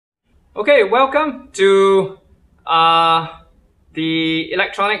Okay, welcome to the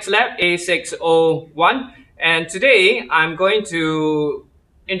Electronics Lab A601, and today I'm going to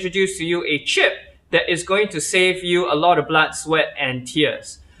introduce to you a chip that is going to save you a lot of blood, sweat, and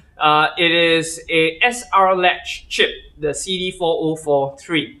tears. It is a SR latch chip, the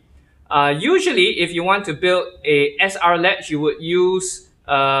CD4043. Usually, if you want to build a SR latch, you would use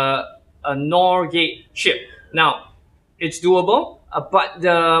a NOR gate chip. Now, it's doable, but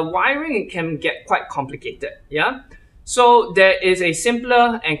the wiring can get quite complicated. Yeah. So there is a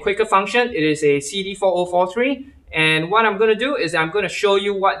simpler and quicker function. It is a CD4043, and what I'm going to do is I'm going to show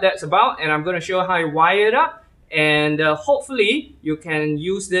you what that's about, and I'm going to show how you wire it up, and hopefully you can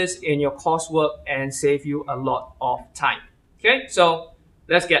use this in your coursework and save you a lot of time. Okay, so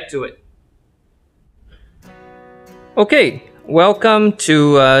let's get to it. Okay, welcome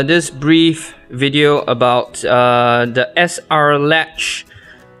to this brief video about the SR latch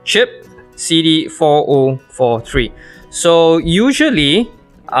chip CD4043. So usually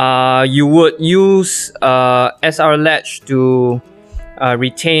you would use SR latch to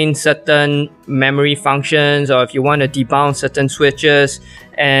retain certain memory functions, or if you want to debound certain switches,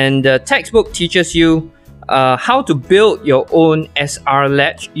 and the textbook teaches you how to build your own SR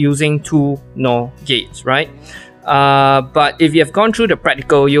latch using two NOR gates, right? But if you have gone through the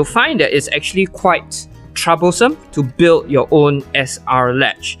practical, you'll find that it's actually quite troublesome to build your own SR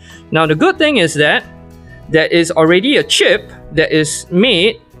latch. Now, the good thing is that there is already a chip that is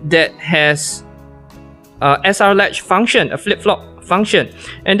made that has SR latch function, a flip-flop function.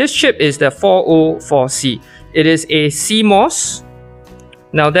 And this chip is the 404C. It is a CMOS.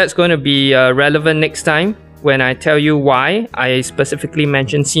 Now, that's going to be relevant next time when I tell you why I specifically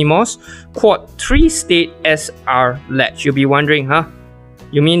mentioned CMOS. Quad 3-state SR latch. You'll be wondering, huh?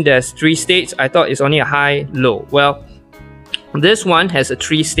 You mean there's 3 states? I thought it's only a high, low. Well, this one has a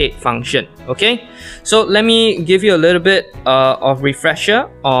 3-state function, okay? So let me give you a little bit of refresher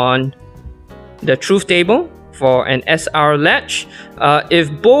on the truth table for an SR latch. If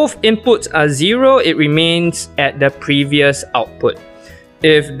both inputs are 0, it remains at the previous output.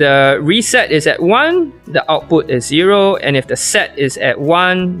 If the reset is at 1, the output is 0, and if the set is at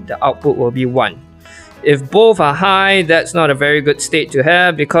 1, the output will be 1. If both are high, that's not a very good state to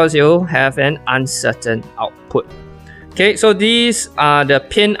have because you'll have an uncertain output. Okay, so these are the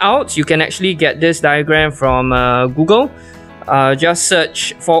pin outs. You can actually get this diagram from Google. Just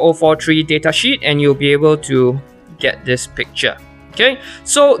search 4043 datasheet and you'll be able to get this picture. Okay,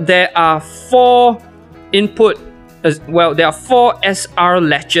 so there are 4 input there are 4 SR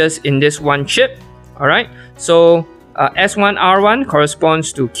latches in this one chip. Alright, so S1R1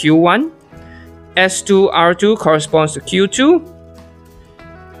 corresponds to Q1, S2R2 corresponds to Q2,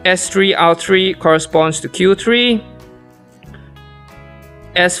 S3R3 corresponds to Q3,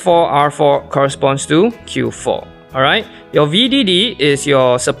 S4R4 corresponds to Q4. Alright, your VDD is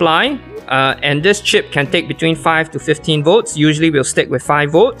your supply, and this chip can take between 5 to 15 volts. Usually we'll stick with 5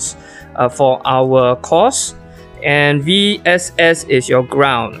 volts for our course. And VSS is your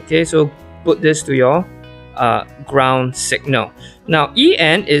ground. Okay, so put this to your ground signal. Now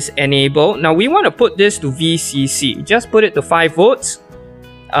EN is enable. Now we want to put this to VCC. Just put it to 5 volts,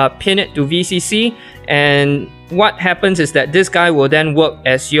 pin it to VCC, and what happens is that this guy will then work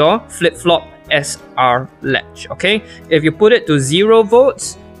as your flip-flop SR latch. Okay, if you put it to 0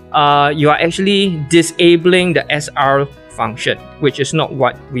 volts, you are actually disabling the SR function, which is not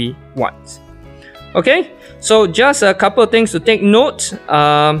what we want. Okay, so just a couple of things to take note.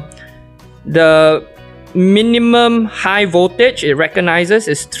 The minimum high voltage it recognizes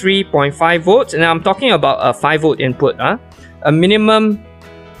is 3.5 volts, and I'm talking about a 5 volt input. A minimum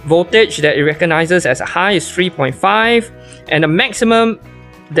voltage that it recognizes as a high is 3.5, and the maximum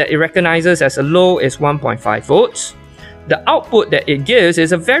that it recognizes as a low is 1.5 volts. The output that it gives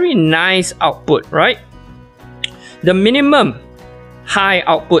is a very nice output, right? The minimum high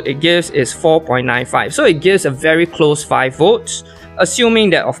output it gives is 4.95, so it gives a very close 5 volts,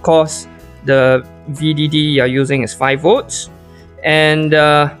 assuming that of course the VDD you're using is 5 volts, and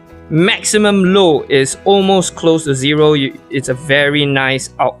maximum low is almost close to 0. It's a very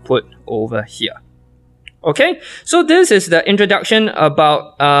nice output over here. Okay, so this is the introduction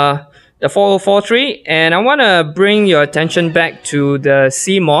about the 4043, and I want to bring your attention back to the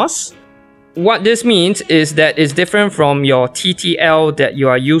CMOS. What this means is that it's different from your TTL that you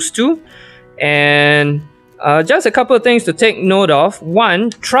are used to, and just a couple of things to take note of. One,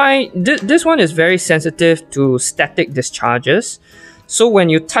 this one is very sensitive to static discharges. So when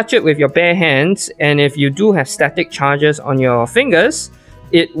you touch it with your bare hands, and if you do have static charges on your fingers,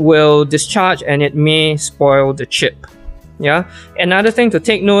 it will discharge and it may spoil the chip. Yeah. Another thing to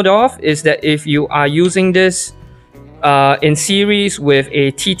take note of is that if you are using this in series with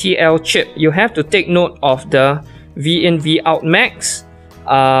a TTL chip, you have to take note of the V-in V-out max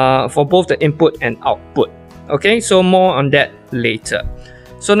for both the input and output. Okay, so more on that later.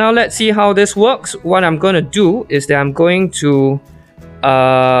 So now let's see how this works. What I'm going to do is that I'm going to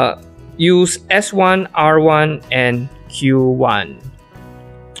use S1, R1, and Q1.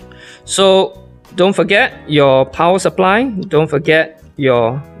 So don't forget your power supply, don't forget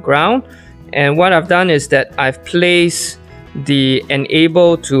your ground. And what I've done is that I've placed the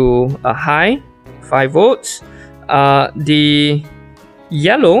enable to a high, 5 volts. The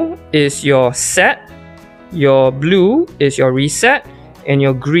yellow is your set, your blue is your reset, and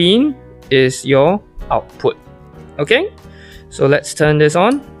your green is your output. Okay, so let's turn this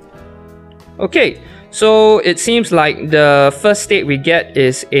on. Okay, so it seems like the first state we get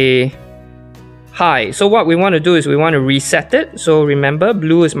is a high. So what we want to do is we want to reset it. So remember,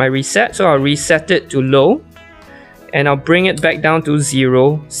 blue is my reset, so I'll reset it to low and I'll bring it back down to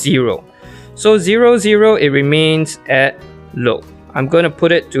 0, 0. So 0, 0, it remains at low. I'm going to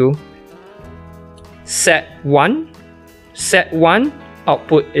put it to set 1. Set 1,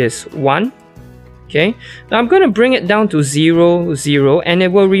 output is 1. Okay, now I'm going to bring it down to 0, 0, and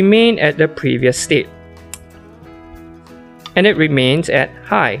it will remain at the previous state. And it remains at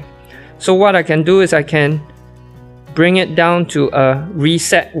high. So what I can do is I can bring it down to a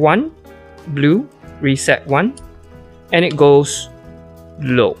reset 1, blue, reset 1, and it goes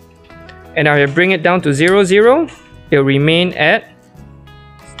low. And I bring it down to 0, 0, it'll remain at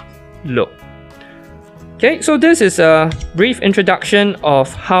low. Okay, so this is a brief introduction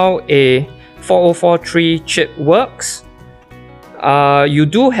of how a 4043 chip works. You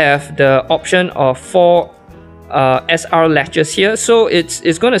do have the option of 4 SR latches here, so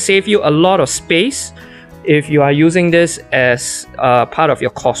it's going to save you a lot of space if you are using this as part of your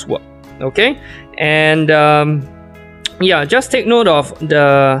coursework. Okay, and yeah, just take note of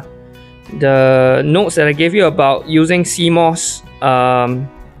the notes that I gave you about using CMOS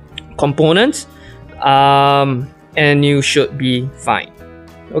components, and you should be fine.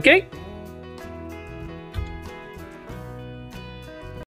 Okay.